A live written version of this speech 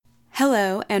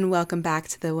Hello, and welcome back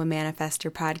to the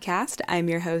Womanifestor podcast. I'm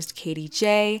your host, Katie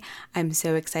J. I'm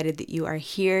so excited that you are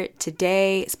here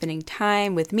today, spending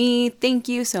time with me. Thank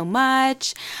you so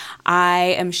much.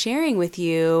 I am sharing with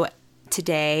you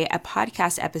today a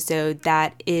podcast episode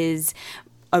that is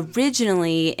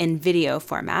originally in video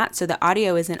format, so the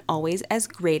audio isn't always as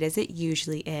great as it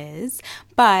usually is,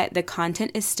 but the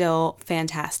content is still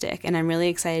fantastic, and I'm really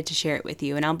excited to share it with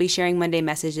you. And I'll be sharing Monday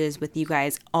messages with you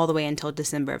guys all the way until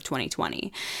December of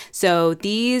 2020. So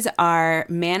these are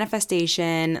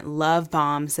manifestation love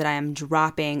bombs that I am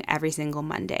dropping every single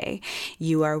Monday.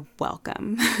 You are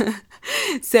welcome.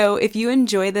 So if you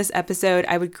enjoy this episode,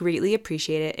 I would greatly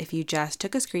appreciate it if you just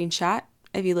took a screenshot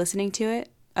of you listening to it,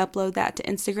 upload that to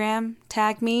Instagram,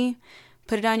 tag me,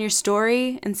 put it on your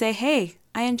story, and say, hey,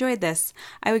 I enjoyed this.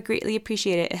 I would greatly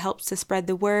appreciate it. It helps to spread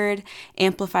the word,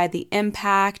 amplify the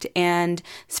impact, and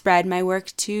spread my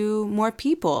work to more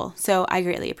people. So I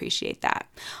greatly appreciate that.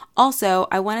 Also,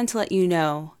 I wanted to let you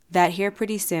know that here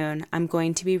pretty soon, I'm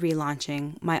going to be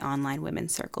relaunching my online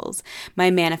women's circles, my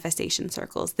manifestation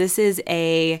circles. This is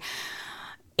a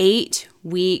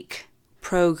 8-week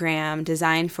program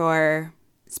designed for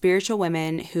spiritual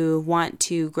women who want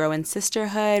to grow in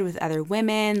sisterhood with other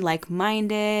women,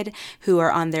 like-minded, who are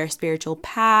on their spiritual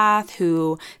path,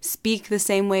 who speak the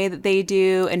same way that they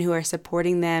do, and who are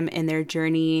supporting them in their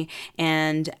journey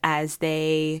and as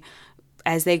they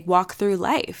walk through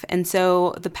life. And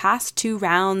so the past 2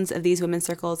 rounds of these women's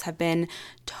circles have been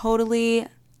totally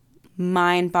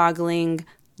mind-boggling,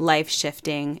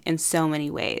 life-shifting in so many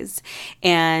ways.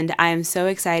 And I'm so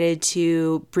excited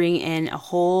to bring in a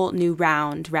whole new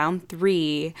round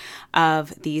 3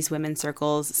 of these women's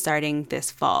circles starting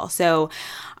this fall. So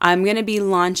I'm going to be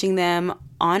launching them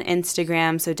on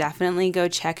Instagram, so definitely go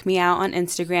check me out on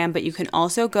Instagram, but you can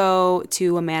also go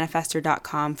to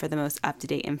womanifestor.com for the most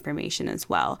up-to-date information as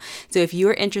well. So if you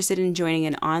are interested in joining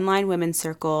an online women's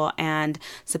circle and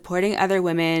supporting other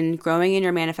women, growing in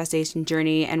your manifestation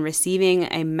journey, and receiving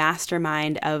a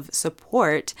mastermind of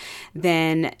support,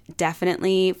 then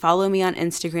definitely follow me on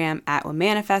Instagram at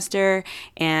womanifestor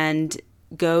and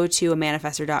go to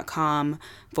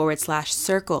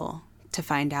womanifestor.com/circle to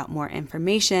find out more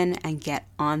information and get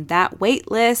on that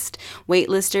wait list.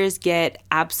 Waitlisters get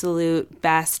absolute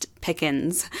best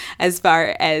pickings as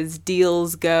far as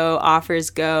deals go, offers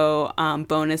go,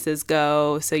 bonuses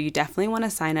go. So you definitely want to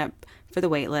sign up for the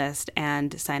wait list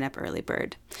and sign up early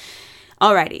bird.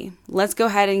 Alrighty, let's go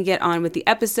ahead and get on with the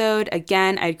episode.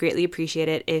 Again, I'd greatly appreciate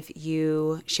it if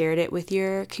you shared it with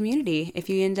your community, if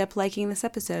you end up liking this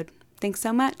episode. Thanks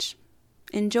so much.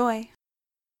 Enjoy.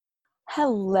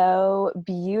 Hello,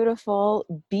 beautiful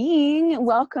being.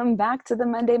 Welcome back to the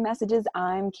Monday Messages.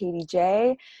 I'm Katie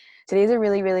J. Today's a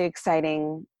really, really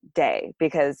exciting day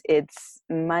because it's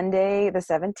Monday, the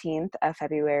 17th of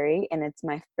February, and it's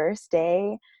my first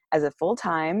day as a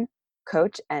full-time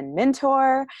coach and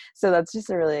mentor. So that's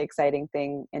just a really exciting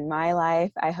thing in my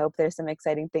life. I hope there's some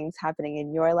exciting things happening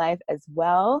in your life as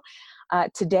well.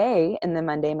 Today in the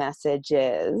Monday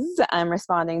Messages, I'm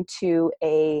responding to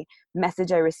a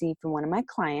message I received from one of my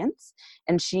clients,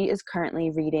 and she is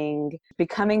currently reading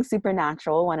Becoming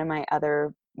Supernatural, one of my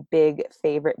other big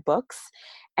favorite books.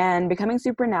 And Becoming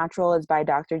Supernatural is by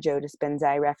Dr. Joe Dispenza.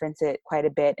 I reference it quite a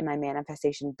bit in my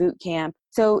manifestation bootcamp.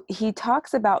 So he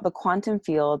talks about the quantum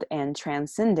field and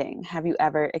transcending. Have you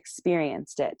ever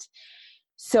experienced it?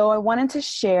 So I wanted to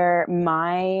share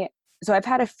so I've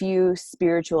had a few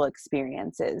spiritual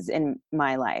experiences in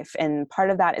my life. And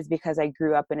part of that is because I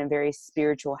grew up in a very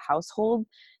spiritual household,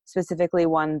 specifically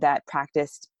one that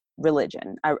practiced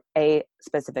religion, a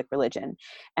specific religion.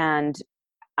 And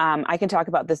I can talk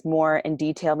about this more in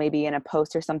detail, maybe in a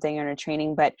post or something or in a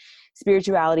training, but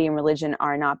spirituality and religion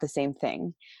are not the same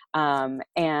thing.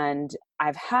 And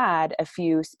I've had a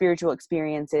few spiritual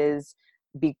experiences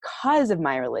because of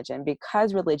my religion,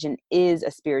 because religion is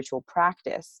a spiritual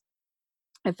practice.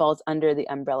 It falls under the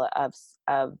umbrella of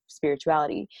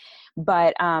spirituality.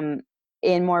 But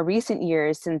in more recent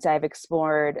years, since I've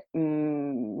explored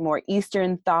more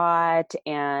Eastern thought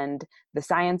and the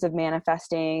science of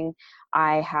manifesting,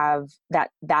 I have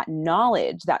that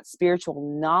knowledge, that spiritual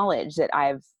knowledge that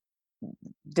I've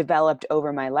developed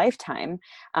over my lifetime,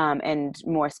 and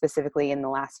more specifically in the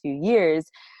last few years,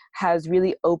 has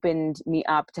really opened me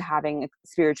up to having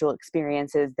spiritual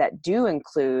experiences that do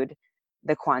include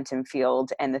the quantum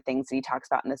field and the things that he talks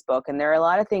about in this book. And there are a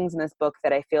lot of things in this book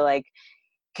that I feel like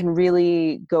can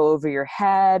really go over your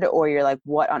head, or you're like,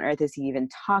 what on earth is he even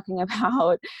talking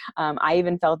about? I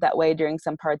even felt that way during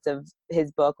some parts of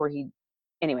his book where he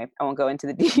anyway, I won't go into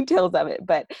the details of it,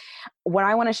 but what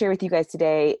I want to share with you guys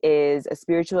today is a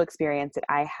spiritual experience that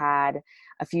I had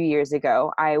a few years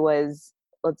ago.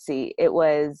 It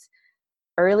was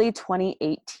early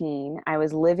 2018. I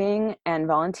was living and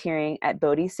volunteering at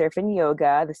Bodhi Surf and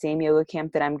Yoga, the same yoga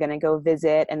camp that I'm going to go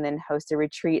visit and then host a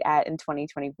retreat at in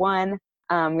 2021.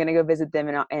 I'm going to go visit them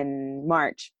in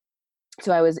March.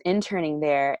 So I was interning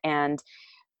there, and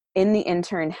in the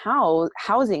intern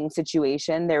housing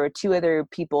situation, there were two other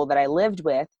people that I lived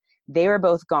with. They were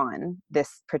both gone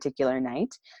this particular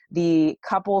night. The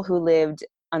couple who lived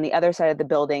on the other side of the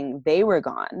building, they were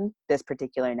gone this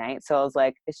particular night. So I was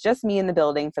like, it's just me in the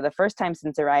building for the first time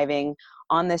since arriving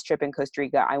on this trip in Costa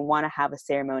Rica. I want to have a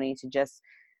ceremony to just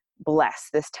bless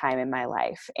this time in my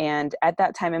life. And at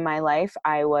that time in my life,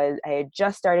 I had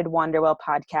just started Wanderwell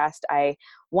podcast. I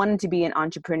wanted to be an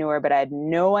entrepreneur, but I had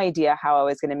no idea how I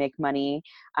was going to make money.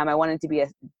 I wanted to be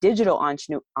a digital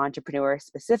entrepreneur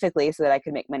specifically so that I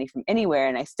could make money from anywhere.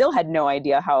 And I still had no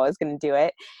idea how I was going to do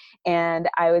it. And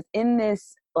I was in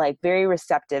this like very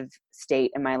receptive state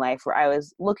in my life where I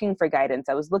was looking for guidance.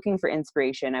 I was looking for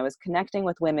inspiration. I was connecting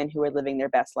with women who were living their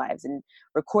best lives and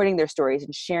recording their stories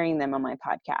and sharing them on my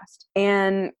podcast.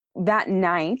 And that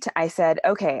night I said,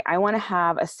 okay, I want to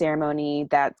have a ceremony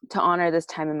to honor this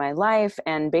time in my life,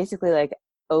 and basically like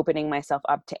opening myself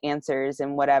up to answers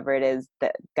and whatever it is,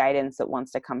 that guidance that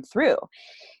wants to come through.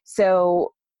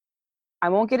 So I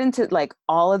won't get into like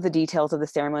all of the details of the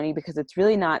ceremony because it's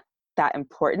really not that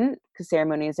important, because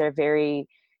ceremonies are very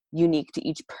unique to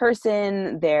each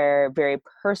person. They're very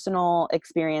personal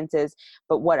experiences.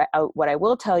 But what I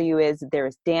will tell you is there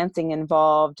was dancing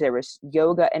involved, there was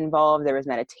yoga involved, there was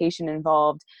meditation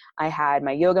involved. I had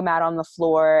my yoga mat on the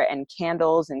floor and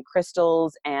candles and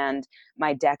crystals and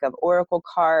my deck of oracle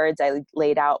cards. I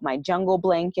laid out my jungle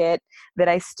blanket that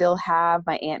I still have.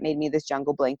 My aunt made me this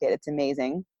jungle blanket. It's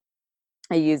amazing.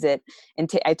 I use it, and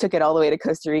I took it all the way to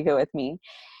Costa Rica with me.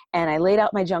 And I laid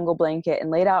out my jungle blanket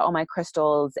and laid out all my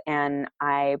crystals, and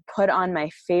I put on my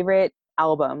favorite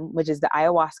album, which is the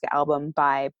ayahuasca album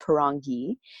by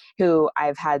Parangi, who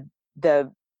I've had the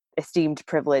esteemed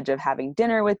privilege of having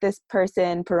dinner with this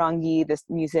person, Parangi, this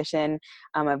musician.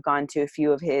 I've gone to a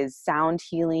few of his sound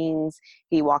healings.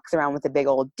 He walks around with a big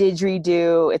old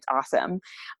didgeridoo. It's awesome.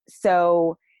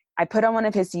 So I put on one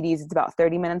of his CDs. It's about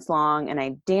 30 minutes long, and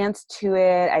I danced to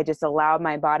it. I just allowed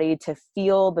my body to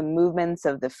feel the movements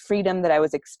of the freedom that I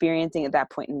was experiencing at that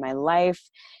point in my life,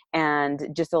 and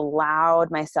just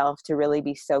allowed myself to really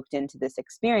be soaked into this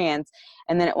experience.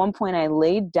 And then at one point I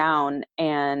laid down,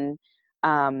 and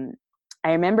I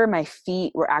remember my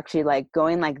feet were actually like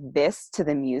going like this to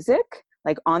the music,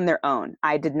 like on their own.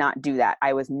 I did not do that.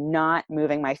 I was not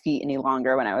moving my feet any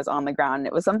longer when I was on the ground. And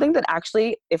it was something that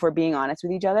actually, if we're being honest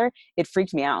with each other, it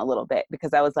freaked me out a little bit,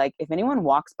 because I was like, if anyone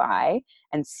walks by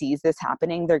and sees this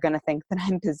happening, they're going to think that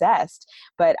I'm possessed.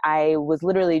 But I was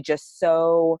literally just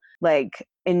so like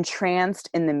entranced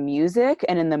in the music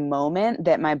and in the moment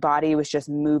that my body was just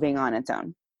moving on its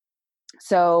own.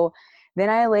 So then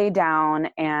I lay down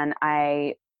and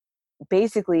I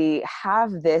basically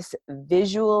have this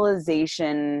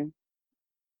visualization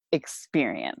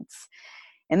experience.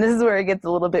 And this is where it gets a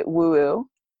little bit woo-woo,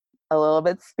 a little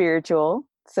bit spiritual.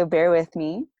 So bear with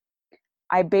me.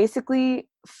 I basically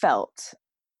felt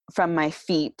from my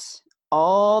feet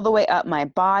all the way up my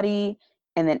body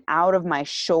and then out of my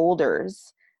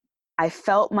shoulders, I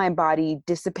felt my body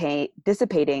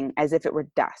dissipating as if it were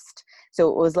dust. So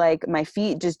it was like my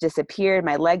feet just disappeared,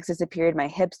 my legs disappeared, my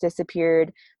hips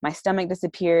disappeared, my stomach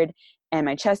disappeared, and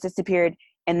my chest disappeared.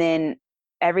 And then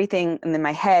everything, and then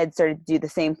my head started to do the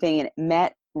same thing, and it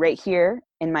met right here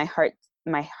in my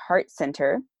heart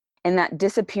center. And that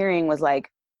disappearing was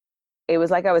like, it was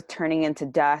like I was turning into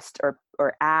dust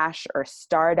or ash or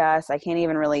stardust. I can't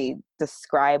even really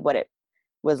describe what it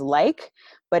was like,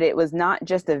 but it was not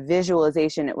just a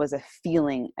visualization, it was a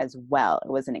feeling as well. It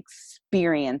was an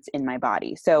experience in my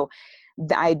body. So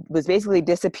I was basically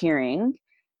disappearing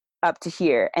up to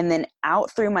here, and then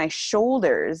out through my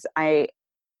shoulders,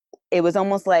 it was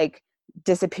almost like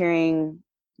disappearing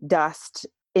dust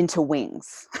into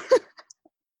wings.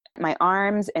 My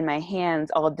arms and my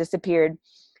hands all disappeared,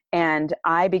 and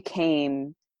I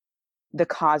became the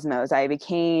cosmos. I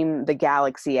became the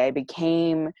galaxy. I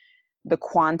became the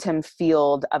quantum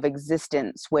field of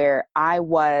existence where I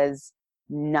was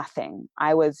nothing.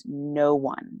 I was no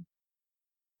one.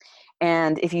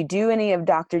 And if you do any of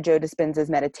Dr. Joe Dispenza's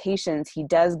meditations, he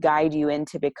does guide you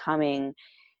into becoming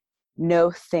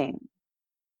no thing,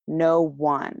 no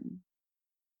one,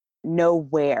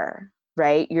 nowhere,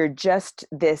 right? You're just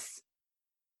this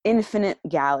infinite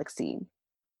galaxy.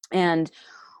 And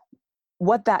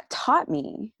what that taught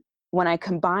me, when I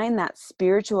combine that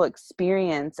spiritual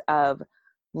experience of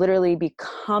literally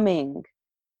becoming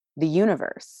the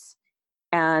universe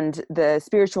and the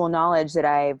spiritual knowledge that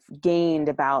I've gained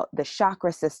about the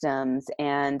chakra systems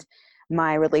and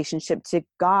my relationship to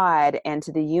God and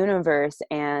to the universe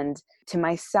and to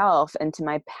myself and to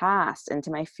my past and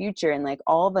to my future, and like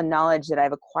all the knowledge that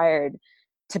I've acquired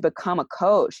to become a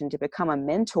coach and to become a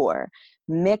mentor,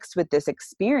 mixed with this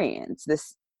experience,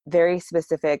 this very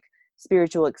specific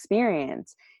spiritual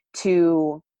experience,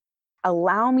 to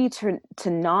allow me to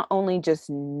not only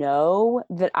just know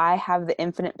that I have the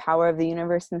infinite power of the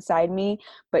universe inside me,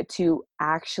 but to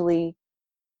actually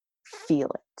feel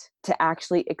it, to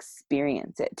actually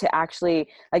experience it, to actually,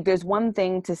 like, there's one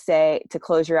thing to say, to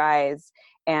close your eyes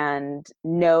and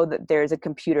know that there's a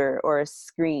computer or a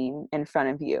screen in front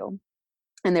of you.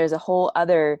 And there's a whole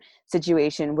other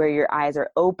situation where your eyes are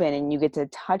open and you get to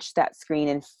touch that screen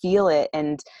and feel it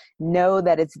and know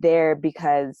that it's there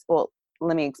because, well,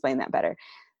 let me explain that better.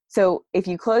 So if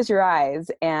you close your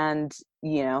eyes and,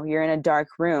 you're in a dark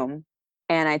room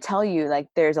and I tell you, like,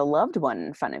 there's a loved one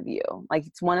in front of you, like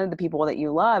it's one of the people that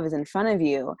you love is in front of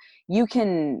you, you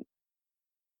can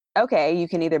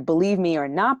either believe me or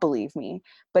not believe me,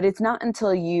 but it's not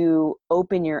until you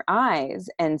open your eyes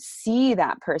and see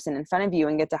that person in front of you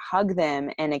and get to hug them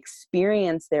and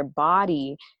experience their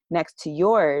body next to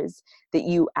yours that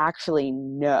you actually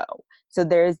know. So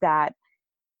there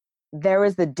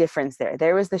was the difference there.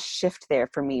 There was the shift there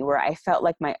for me where I felt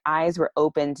like my eyes were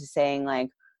open to saying, like,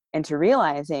 and to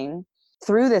realizing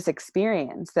through this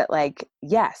experience that, like,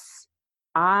 yes,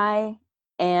 I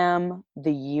am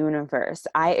the universe.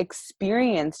 I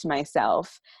experienced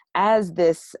myself as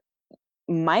this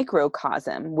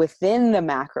microcosm within the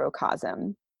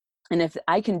macrocosm. And if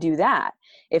I can do that,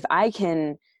 if I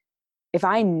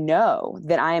know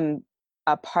that I'm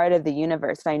a part of the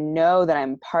universe, if I know that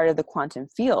I'm part of the quantum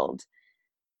field,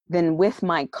 then with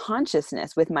my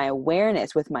consciousness, with my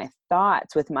awareness, with my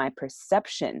thoughts, with my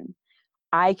perception,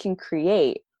 I can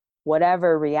create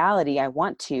whatever reality I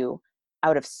want to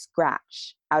out of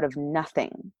scratch, out of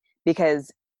nothing.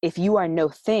 Because if you are no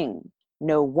thing,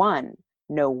 no one,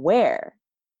 nowhere,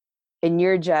 and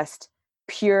you're just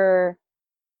pure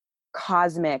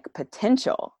cosmic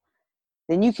potential,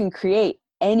 then you can create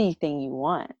anything you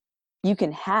want. You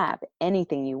can have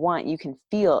anything you want. You can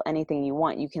feel anything you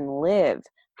want. You can live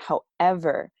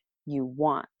however you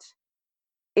want.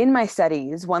 In my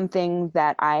studies, one thing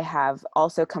that I have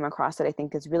also come across that I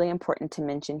think is really important to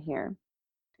mention here,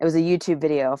 it was a YouTube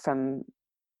video from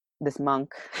this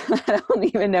monk. I don't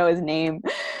even know his name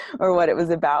or what it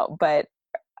was about, but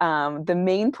the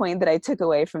main point that I took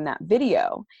away from that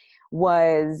video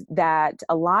was that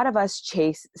a lot of us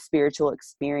chase spiritual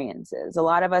experiences. A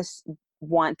lot of us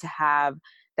want to have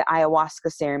the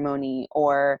ayahuasca ceremony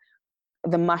or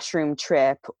the mushroom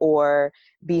trip or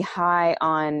be high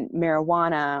on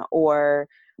marijuana or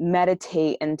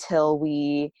meditate until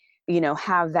we,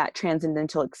 have that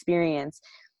transcendental experience.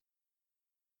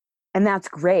 And that's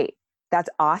great. That's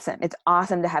awesome. It's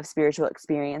awesome to have spiritual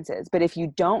experiences. But if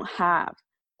you don't have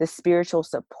the spiritual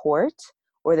support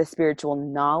or the spiritual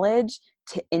knowledge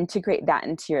to integrate that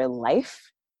into your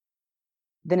life,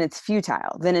 then it's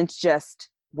futile. Then it's just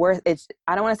I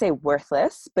don't want to say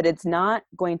worthless, but it's not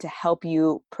going to help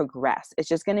you progress. It's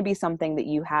just going to be something that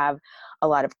you have a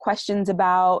lot of questions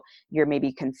about, you're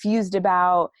maybe confused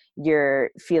about,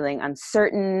 you're feeling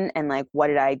uncertain and like, what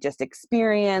did I just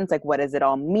experience? Like, what does it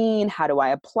all mean? How do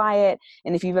I apply it?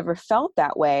 And if you've ever felt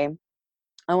that way,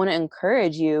 I want to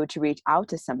encourage you to reach out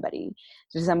to somebody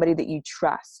that you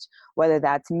trust, whether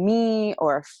that's me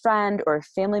or a friend or a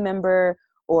family member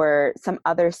or some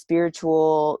other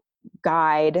spiritual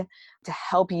guide to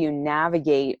help you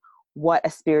navigate what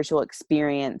a spiritual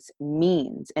experience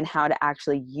means and how to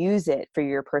actually use it for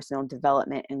your personal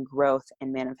development and growth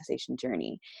and manifestation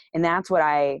journey. And that's what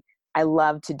I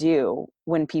love to do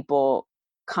when people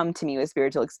come to me with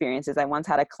spiritual experiences. I once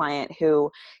had a client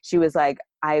who, she was like,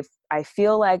 I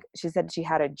feel like, she said she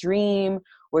had a dream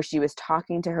where she was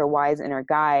talking to her wise inner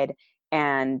guide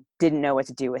and didn't know what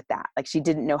to do with that. Like, she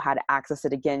didn't know how to access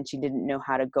it again. She didn't know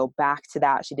how to go back to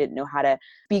that. She didn't know how to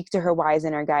speak to her wise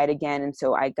inner guide again. And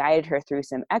so I guided her through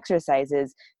some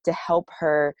exercises to help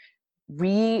her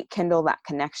rekindle that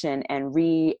connection and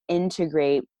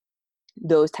reintegrate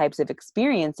those types of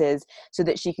experiences so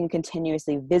that she can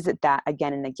continuously visit that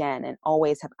again and again and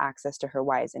always have access to her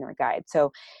wise inner guide.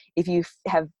 So if you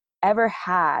have ever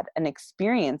had an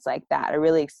experience like that, a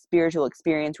really spiritual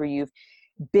experience where you've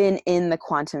been in the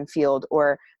quantum field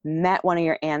or met one of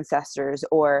your ancestors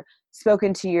or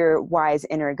spoken to your wise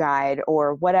inner guide,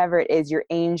 or whatever it is, your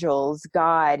angels,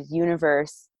 God,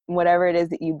 universe, whatever it is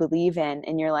that you believe in,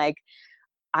 and you're like,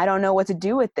 I don't know what to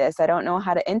do with this. I don't know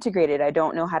how to integrate it. I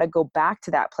don't know how to go back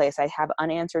to that place. I have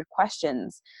unanswered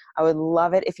questions. I would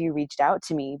love it if you reached out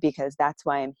to me, because that's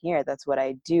why I'm here. That's what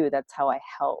I do. That's how I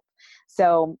help.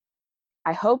 So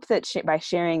I hope that by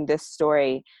sharing this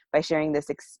story, by sharing this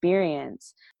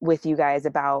experience with you guys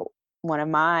about one of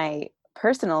my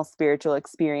personal spiritual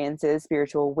experiences,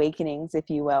 spiritual awakenings, if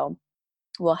you will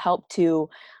help to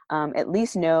at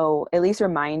least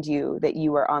remind you that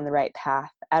you are on the right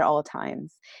path at all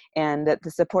times, and that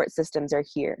the support systems are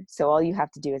here. So all you have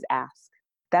to do is ask.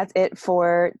 That's it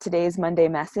for today's Monday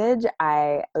message.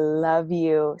 I love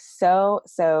you so,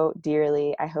 so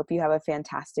dearly. I hope you have a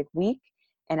fantastic week,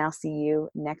 and I'll see you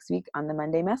next week on the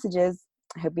Monday messages.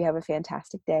 I hope you have a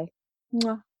fantastic day.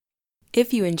 Mwah.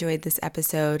 If you enjoyed this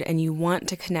episode and you want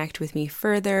to connect with me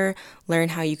further, learn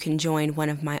how you can join one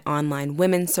of my online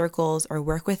women's circles, or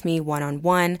work with me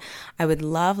one-on-one, I would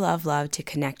love, love, love to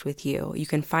connect with you. You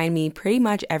can find me pretty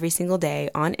much every single day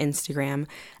on Instagram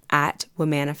at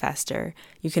Womanifester.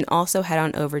 You can also head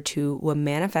on over to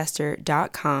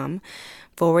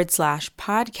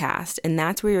womanifester.com/podcast, and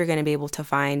that's where you're going to be able to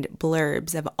find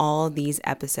blurbs of all these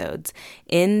episodes.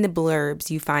 In the blurbs,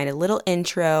 you find a little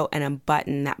intro and a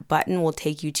button. That button will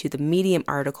take you to the Medium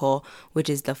article, which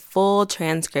is the full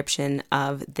transcription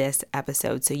of this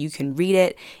episode. So you can read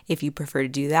it if you prefer to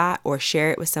do that, or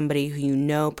share it with somebody who you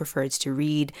know prefers to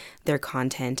read their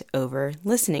content over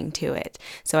listening to it.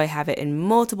 So I have it in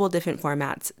multiple different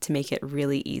formats to make it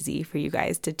really easy for you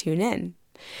guys to tune in.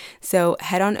 So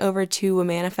head on over to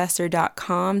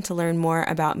womanifester.com to learn more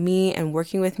about me and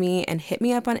working with me, and hit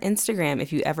me up on Instagram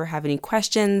if you ever have any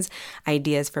questions,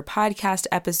 ideas for podcast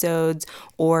episodes,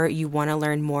 or you want to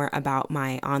learn more about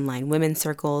my online women's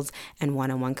circles and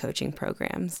one-on-one coaching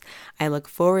programs. I look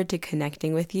forward to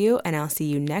connecting with you, and I'll see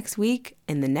you next week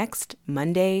in the next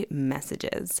Monday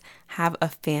messages. Have a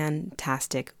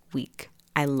fantastic week.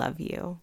 I love you.